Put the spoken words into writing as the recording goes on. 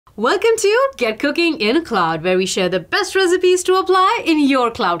Welcome to Get Cooking in Cloud, where we share the best recipes to apply in your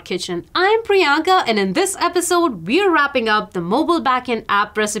cloud kitchen. I'm Priyanka, and in this episode, we're wrapping up the mobile backend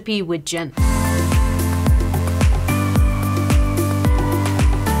app recipe with Jen.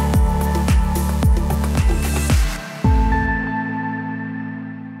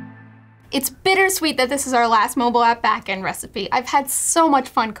 It's bittersweet that this is our last mobile app backend recipe. I've had so much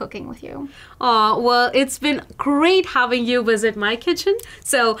fun cooking with you. Aw, well, it's been great having you visit my kitchen.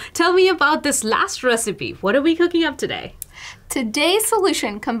 So tell me about this last recipe. What are we cooking up today? Today's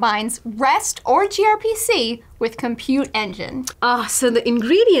solution combines REST or gRPC with Compute Engine. So the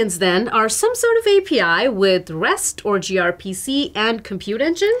ingredients then are some sort of API with REST or gRPC and Compute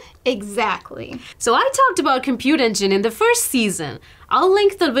Engine? Exactly. So I talked about Compute Engine in the first season. I'll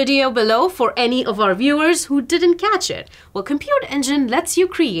link the video below for any of our viewers who didn't catch it. Well, Compute Engine lets you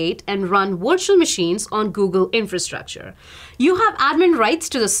create and run virtual machines on Google infrastructure. You have admin rights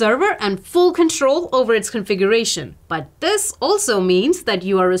to the server and full control over its configuration. But this also means that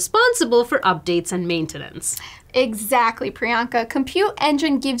you are responsible for updates and maintenance. Exactly, Priyanka. Compute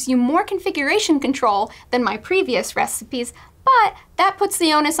Engine gives you more configuration control than my previous recipes, but that puts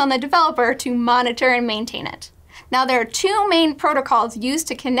the onus on the developer to monitor and maintain it. Now, there are two main protocols used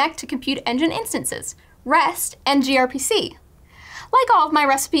to connect to Compute Engine instances, REST and gRPC. Like all of my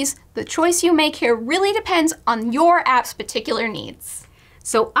recipes, the choice you make here really depends on your app's particular needs.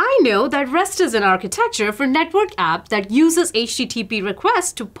 So I know that REST is an architecture for network app that uses HTTP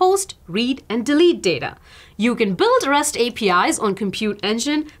requests to post, read, and delete data. You can build REST APIs on Compute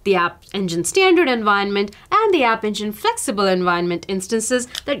Engine, the App Engine Standard environment, and the App Engine Flexible environment instances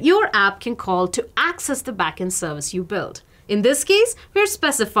that your app can call to access the backend service you build. In this case, we're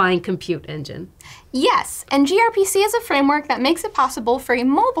specifying Compute Engine. Yes, and gRPC is a framework that makes it possible for a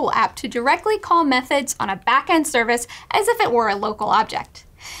mobile app to directly call methods on a backend service as if it were a local object.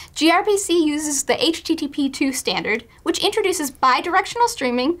 gRPC uses the HTTP2 standard, which introduces bidirectional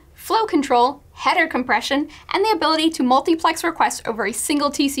streaming, flow control, header compression, and the ability to multiplex requests over a single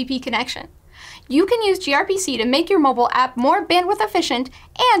TCP connection. You can use gRPC to make your mobile app more bandwidth efficient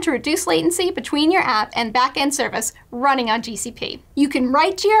and to reduce latency between your app and backend service running on GCP. You can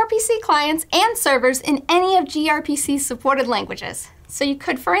write gRPC clients and servers in any of gRPC's supported languages. So you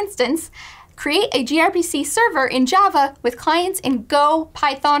could, for instance, create a gRPC server in Java with clients in Go,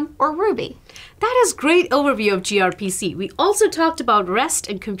 Python, or Ruby. That is a great overview of gRPC. We also talked about REST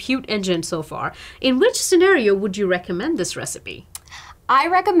and Compute Engine so far. In which scenario would you recommend this recipe? I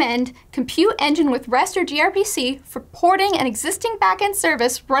recommend Compute Engine with REST or gRPC for porting an existing backend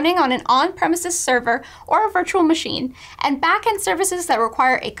service running on an on-premises server or a virtual machine, and backend services that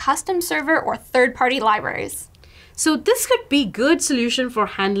require a custom server or third-party libraries. So this could be a good solution for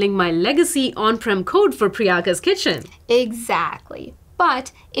handling my legacy on-prem code for Priyanka's kitchen. Exactly.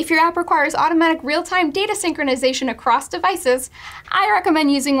 But if your app requires automatic real-time data synchronization across devices, I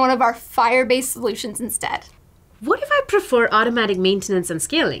recommend using one of our Fire-based solutions instead. What if I prefer automatic maintenance and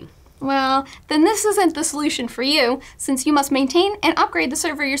scaling? Well, then this isn't the solution for you, since you must maintain and upgrade the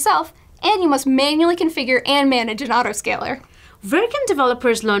server yourself, and you must manually configure and manage an autoscaler. Where can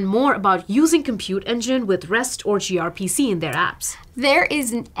developers learn more about using Compute Engine with REST or gRPC in their apps? There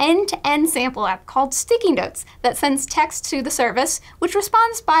is an end-to-end sample app called Sticky Notes that sends text to the service, which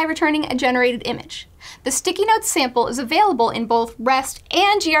responds by returning a generated image. The Sticky Notes sample is available in both REST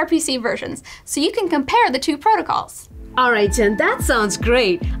and gRPC versions, so you can compare the two protocols. All right, Jen, that sounds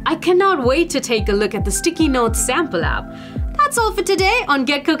great. I cannot wait to take a look at the Sticky Notes sample app. That's all for today on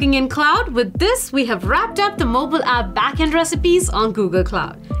Get Cooking in Cloud. With this, we have wrapped up the mobile app backend recipes on Google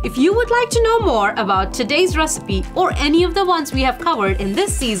Cloud. If you would like to know more about today's recipe or any of the ones we have covered in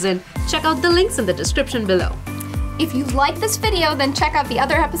this season, check out the links in the description below. If you like this video, then check out the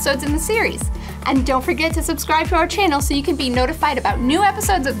other episodes in the series. And don't forget to subscribe to our channel so you can be notified about new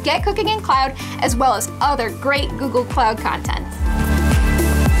episodes of Get Cooking in Cloud, as well as other great Google Cloud content.